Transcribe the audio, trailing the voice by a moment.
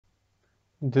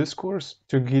Discourse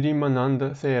to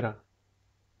Girimananda Thera,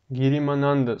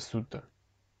 Girimananda Sutta.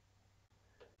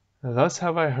 Thus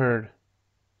have I heard.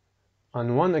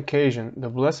 On one occasion the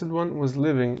Blessed One was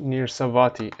living near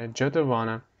Savatthi at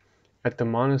Jetavana at the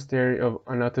monastery of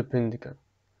Anathapindika.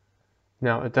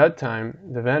 Now at that time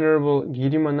the Venerable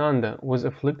Girimananda was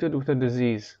afflicted with a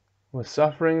disease, was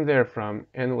suffering therefrom,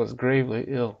 and was gravely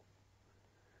ill.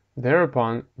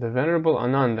 Thereupon the Venerable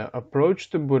Ananda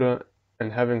approached the Buddha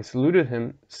and having saluted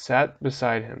him, sat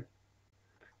beside him.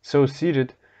 So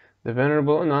seated, the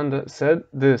Venerable Ananda said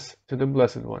this to the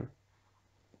Blessed One.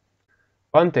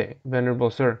 Bhante, Venerable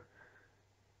Sir,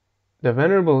 the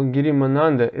Venerable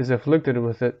Girimananda is afflicted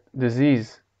with a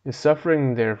disease, is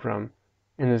suffering therefrom,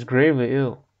 and is gravely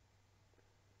ill.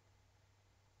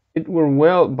 It were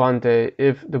well, Bhante,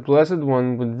 if the Blessed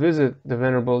One would visit the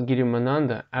Venerable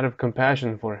Girimananda out of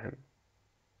compassion for him.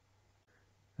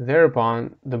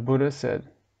 Thereupon the Buddha said,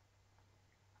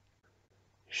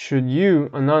 Should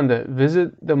you, Ananda,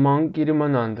 visit the monk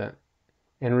Girimananda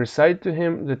and recite to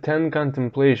him the 10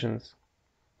 contemplations,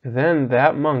 then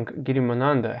that monk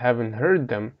Girimananda, having heard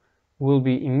them, will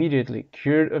be immediately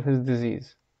cured of his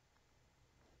disease.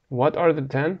 What are the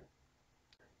 10?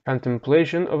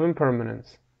 Contemplation of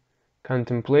impermanence,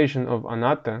 contemplation of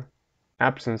anatta,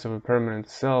 absence of a permanent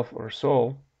self or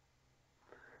soul,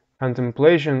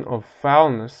 contemplation of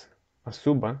foulness,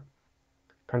 asubha,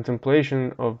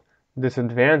 contemplation of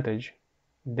disadvantage,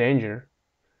 danger,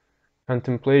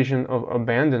 contemplation of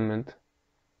abandonment,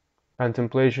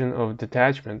 contemplation of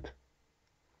detachment,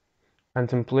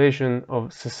 contemplation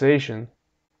of cessation,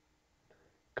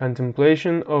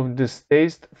 contemplation of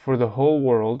distaste for the whole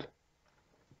world,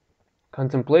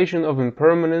 contemplation of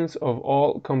impermanence of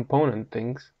all component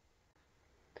things,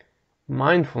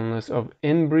 mindfulness of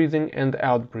in-breathing and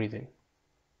out-breathing.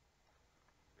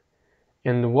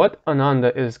 And what,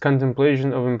 Ananda, is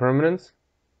contemplation of impermanence?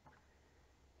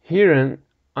 Herein,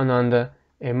 Ananda,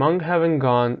 a monk having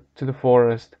gone to the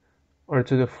forest, or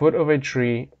to the foot of a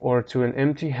tree, or to an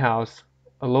empty house,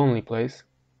 a lonely place,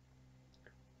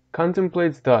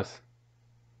 contemplates thus.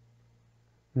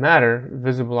 Matter,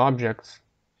 visible objects,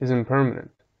 is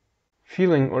impermanent.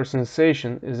 Feeling or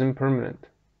sensation is impermanent.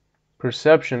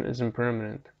 Perception is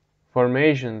impermanent.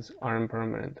 Formations are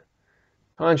impermanent.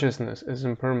 Consciousness is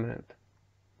impermanent.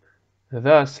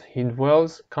 Thus he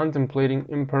dwells contemplating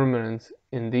impermanence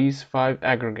in these 5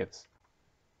 aggregates.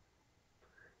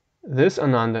 This,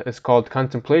 Ananda, is called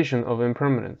contemplation of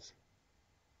impermanence.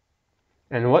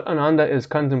 And what, Ananda, is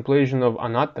contemplation of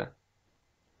anatta?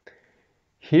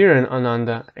 Herein,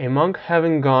 Ananda, a monk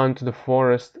having gone to the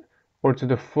forest, or to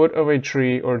the foot of a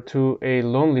tree, or to a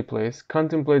lonely place,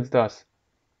 contemplates thus.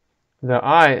 The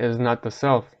eye is not the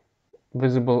self.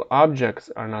 Visible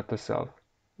objects are not the self.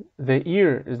 The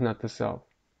ear is not the self.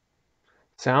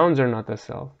 Sounds are not the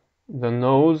self. The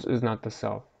nose is not the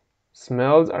self.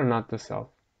 Smells are not the self.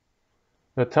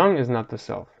 The tongue is not the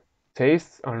self.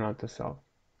 Tastes are not the self.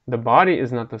 The body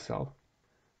is not the self.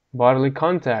 Bodily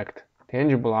contact,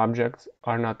 tangible objects,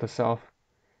 are not the self.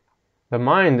 The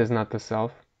mind is not the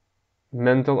self.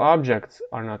 Mental objects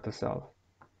are not the self.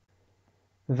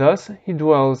 Thus he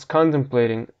dwells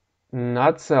contemplating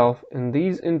not self in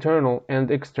these internal and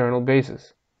external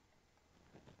bases.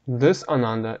 This,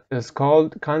 Ananda, is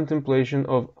called contemplation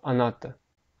of anatta.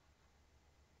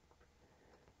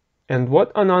 And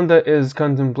what, Ananda, is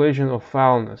contemplation of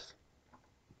foulness?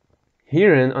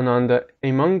 Herein, Ananda,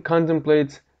 a monk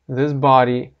contemplates this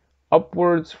body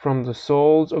upwards from the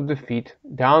soles of the feet,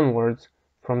 downwards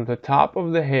from the top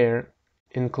of the hair,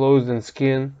 enclosed in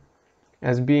skin,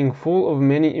 as being full of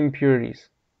many impurities.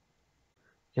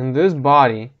 In this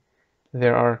body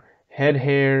there are head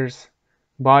hairs,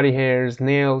 body hairs,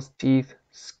 nails, teeth,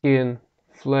 skin,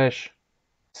 flesh,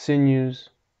 sinews,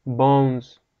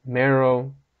 bones,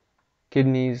 marrow,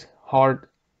 kidneys, heart,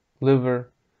 liver,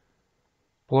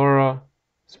 pleura,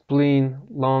 spleen,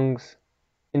 lungs,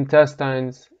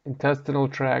 intestines, intestinal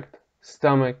tract,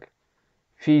 stomach,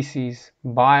 feces,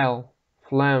 bile,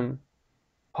 phlegm,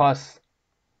 pus,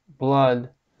 blood,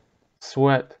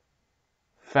 sweat,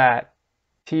 fat,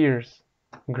 tears,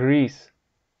 grease,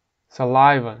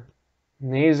 saliva,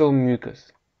 nasal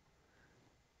mucus,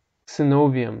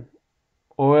 synovium,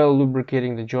 oil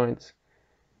lubricating the joints,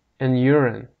 and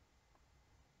urine.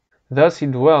 Thus he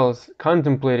dwells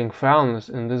contemplating foulness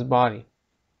in this body.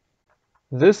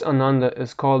 This, Ananda,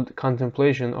 is called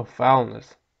contemplation of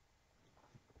foulness.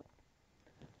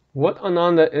 What,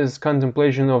 Ananda, is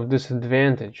contemplation of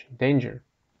disadvantage, danger?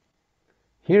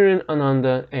 Herein,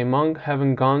 Ananda, a monk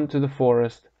having gone to the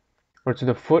forest, or to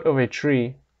the foot of a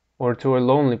tree, or to a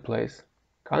lonely place,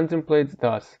 contemplates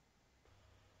thus.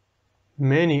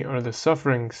 Many are the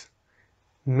sufferings,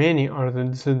 many are the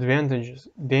disadvantages,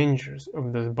 dangers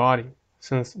of this body,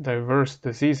 since diverse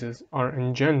diseases are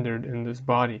engendered in this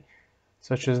body,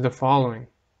 such as the following: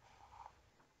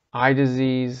 eye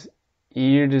disease,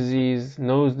 ear disease,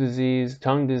 nose disease,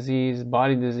 tongue disease,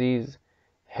 body disease,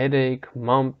 headache,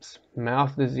 mumps,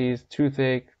 mouth disease,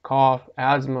 toothache, cough,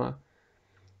 asthma,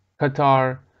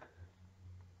 catarrh,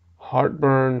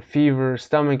 heartburn, fever,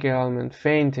 stomach ailment,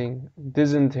 fainting,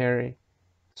 dysentery,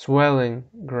 swelling,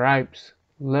 gripes,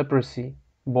 leprosy,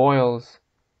 boils,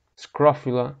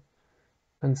 scrofula,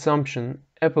 consumption,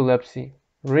 epilepsy,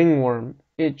 ringworm,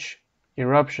 itch,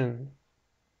 eruption,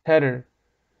 tetter,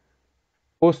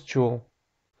 pustule,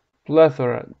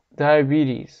 plethora,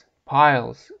 diabetes,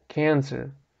 piles,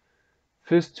 cancer,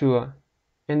 fistula,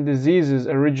 and diseases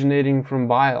originating from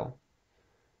bile,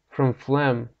 from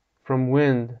phlegm, from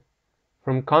wind,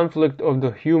 from conflict of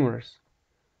the humors,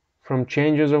 from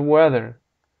changes of weather,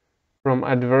 from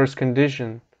adverse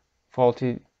condition,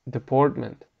 faulty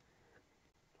deportment,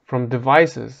 from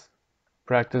devices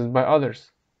practiced by others,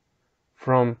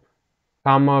 from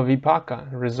kama vipaka,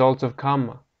 results of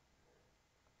kama,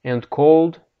 and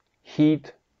cold,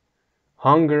 heat,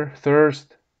 hunger,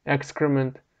 thirst,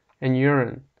 excrement, and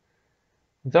urine.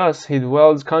 Thus he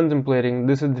dwells contemplating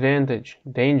disadvantage,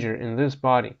 danger in this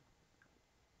body.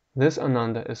 This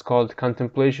Ananda is called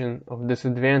contemplation of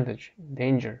disadvantage,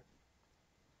 danger.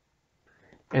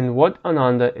 And what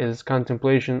Ananda is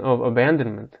contemplation of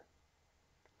abandonment?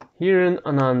 Herein,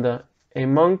 Ananda, a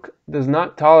monk does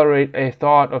not tolerate a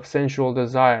thought of sensual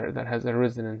desire that has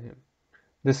arisen in him,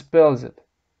 dispels it,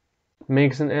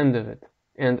 makes an end of it,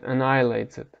 and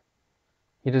annihilates it.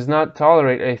 He does not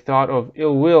tolerate a thought of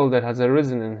ill will that has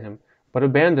arisen in him, but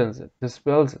abandons it,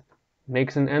 dispels it,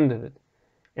 makes an end of it,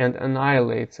 and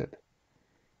annihilates it.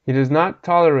 He does not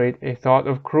tolerate a thought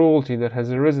of cruelty that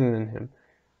has arisen in him,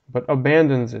 but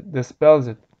abandons it, dispels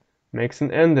it, makes an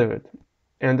end of it,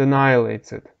 and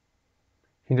annihilates it.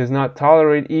 He does not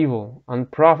tolerate evil,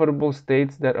 unprofitable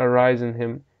states that arise in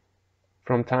him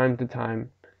from time to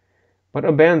time, but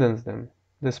abandons them,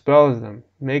 dispels them,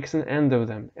 makes an end of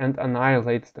them, and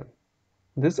annihilates them.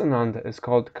 This Ananda is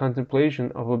called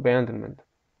contemplation of abandonment.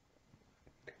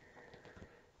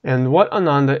 And what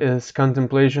Ananda is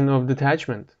contemplation of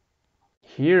detachment?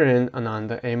 Herein,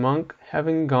 Ananda, a monk,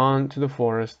 having gone to the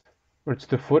forest, or to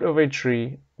the foot of a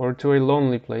tree, or to a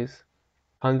lonely place,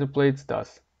 contemplates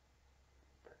thus: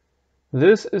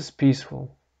 this is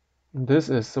peaceful, this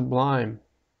is sublime,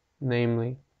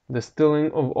 namely, the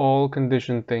stilling of all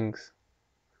conditioned things,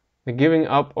 the giving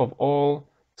up of all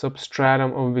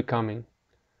substratum of becoming,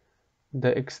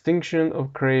 the extinction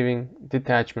of craving,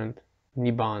 detachment,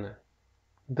 nibbana.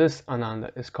 This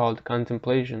Ananda is called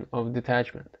contemplation of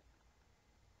detachment.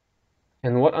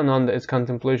 And what Ananda is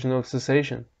contemplation of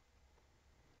cessation?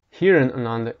 Herein,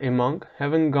 Ananda, a monk,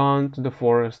 having gone to the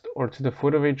forest, or to the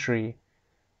foot of a tree,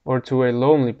 or to a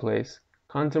lonely place,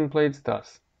 contemplates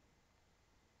thus: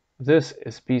 this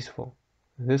is peaceful,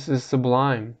 this is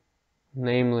sublime,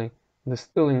 namely, the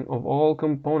stilling of all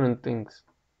component things,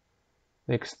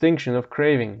 the extinction of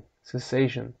craving,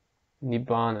 cessation,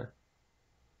 nibbana.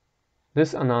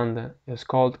 This Ananda is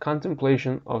called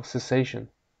contemplation of cessation.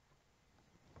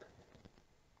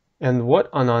 And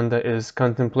what Ananda is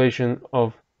contemplation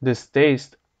of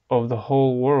distaste of the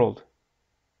whole world?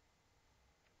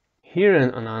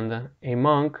 Herein, Ananda, a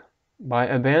monk, by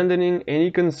abandoning any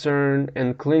concern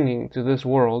and clinging to this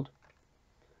world,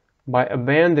 by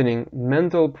abandoning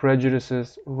mental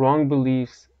prejudices, wrong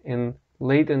beliefs, and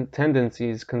latent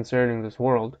tendencies concerning this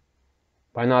world,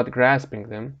 by not grasping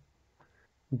them,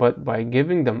 but by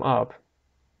giving them up,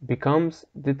 becomes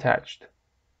detached.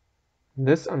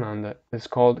 This Ananda is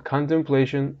called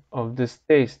contemplation of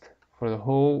distaste for the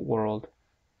whole world.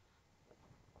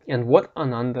 And what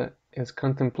Ananda is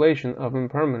contemplation of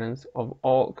impermanence of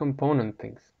all component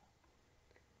things?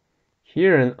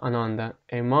 Herein, Ananda,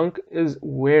 a monk is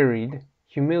wearied,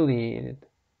 humiliated,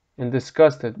 and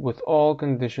disgusted with all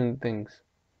conditioned things.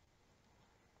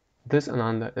 This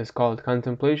Ananda is called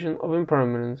contemplation of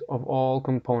impermanence of all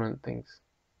component things.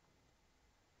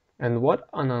 And what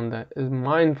Ananda is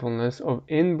mindfulness of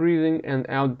in-breathing and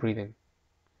out-breathing?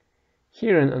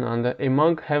 Herein, Ananda, a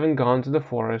monk having gone to the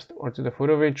forest, or to the foot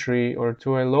of a tree, or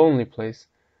to a lonely place,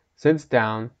 sits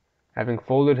down, having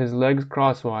folded his legs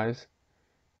crosswise,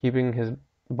 keeping his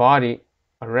body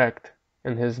erect,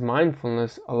 and his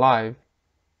mindfulness alive.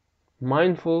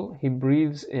 Mindful he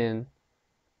breathes in,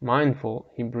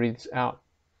 mindful he breathes out.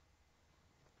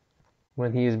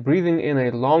 When he is breathing in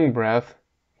a long breath,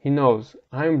 he knows,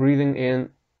 I am breathing in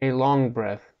a long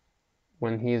breath.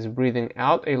 When he is breathing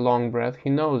out a long breath, he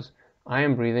knows, I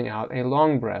am breathing out a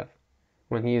long breath.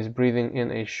 When he is breathing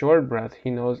in a short breath, he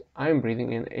knows I am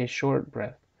breathing in a short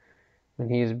breath. When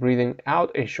he is breathing out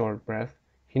a short breath,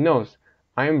 he knows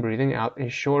I am breathing out a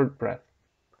short breath.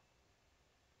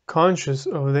 Conscious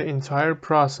of the entire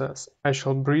process, I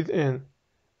shall breathe in.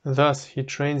 Thus he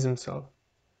trains himself.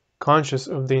 Conscious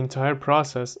of the entire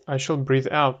process, I shall breathe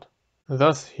out.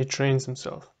 Thus he trains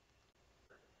himself.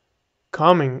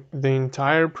 Calming the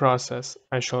entire process,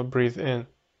 I shall breathe in.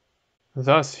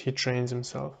 Thus he trains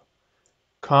himself.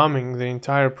 Calming the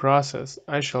entire process,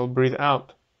 I shall breathe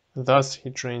out. Thus he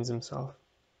trains himself.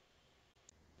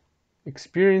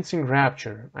 Experiencing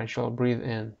rapture, I shall breathe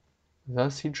in.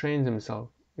 Thus he trains himself.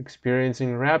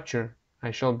 Experiencing rapture,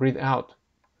 I shall breathe out.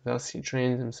 Thus he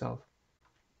trains himself.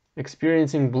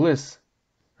 Experiencing bliss,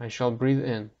 I shall breathe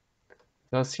in.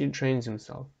 Thus he trains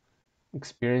himself.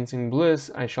 Experiencing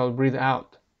bliss, I shall breathe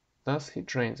out. Thus he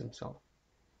trains himself.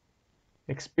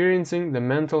 Experiencing the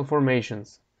mental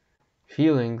formations,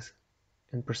 feelings,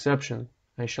 and perception,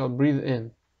 I shall breathe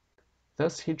in.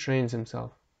 Thus he trains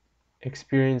himself.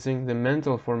 Experiencing the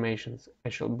mental formations, I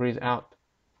shall breathe out.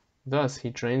 Thus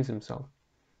he trains himself.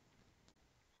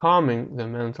 Calming the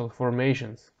mental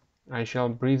formations, I shall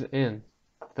breathe in.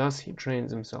 Thus he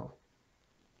trains himself.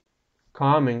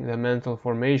 Calming the mental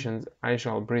formations, I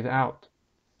shall breathe out.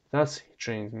 Thus he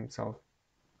trains himself.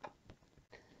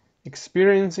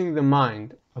 Experiencing the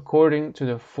mind according to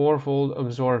the fourfold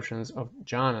absorptions of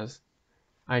jhanas,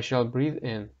 I shall breathe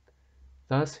in.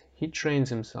 Thus he trains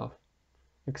himself.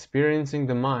 Experiencing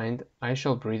the mind, I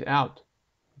shall breathe out.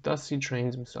 Thus he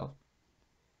trains himself.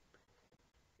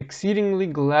 Exceedingly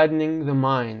gladdening the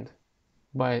mind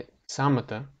by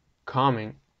samatha,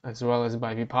 calming, as well as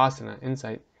by vipassana,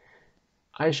 insight,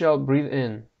 I shall breathe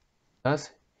in.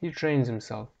 Thus he trains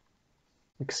himself.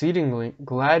 Exceedingly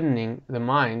gladdening the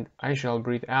mind, I shall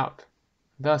breathe out.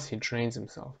 Thus he trains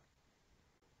himself.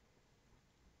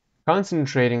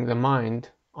 Concentrating the mind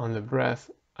on the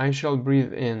breath, I shall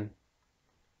breathe in.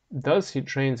 Thus he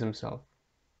trains himself.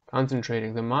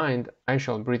 Concentrating the mind, I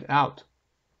shall breathe out.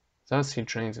 Thus he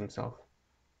trains himself.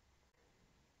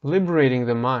 Liberating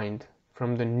the mind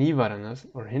from the nivaranas,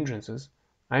 or hindrances,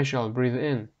 I shall breathe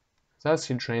in. Thus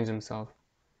he trains himself.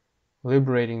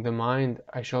 Liberating the mind,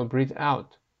 I shall breathe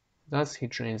out. Thus he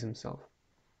trains himself.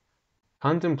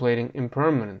 Contemplating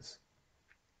impermanence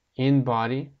in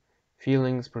body,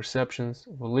 feelings, perceptions,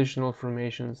 volitional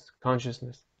formations,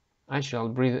 consciousness, I shall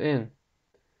breathe in.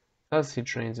 Thus he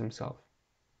trains himself.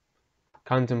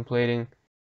 Contemplating,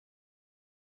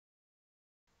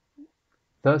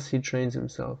 thus he trains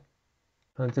himself.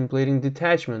 Contemplating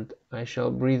detachment, I shall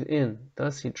breathe in.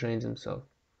 Thus he trains himself.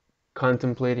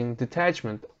 Contemplating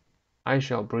detachment, I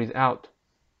shall breathe out.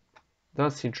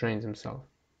 Thus he trains himself.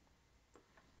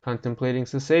 Contemplating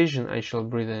cessation, I shall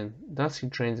breathe in. Thus he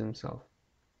trains himself.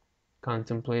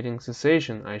 Contemplating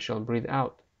cessation, I shall breathe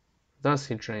out. Thus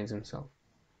he trains himself.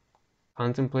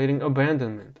 Contemplating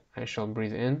abandonment, I shall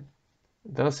breathe in.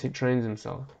 Thus he trains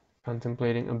himself.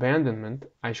 Contemplating abandonment,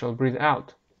 I shall breathe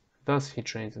out. Thus he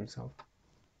trains himself.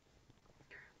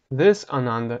 This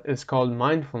ananda is called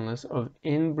mindfulness of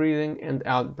in-breathing and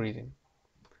out-breathing.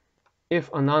 If,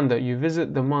 Ananda, you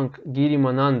visit the monk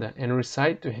Girimananda and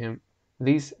recite to him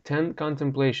these 10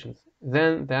 contemplations,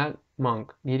 then that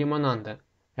monk, Girimananda,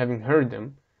 having heard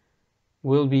them,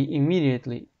 will be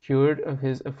immediately cured of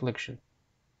his affliction.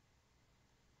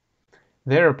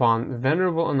 Thereupon,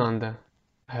 Venerable Ananda,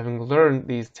 having learned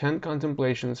these 10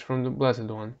 contemplations from the Blessed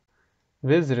One,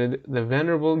 visited the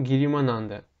Venerable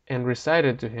Girimananda and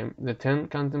recited to him the 10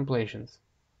 contemplations.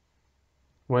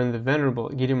 When the Venerable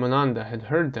Girimananda had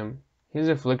heard them, his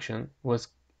affliction was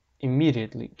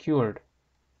immediately cured.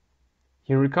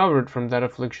 He recovered from that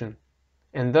affliction,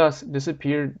 and thus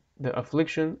disappeared the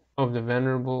affliction of the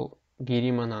Venerable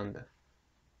Girimananda.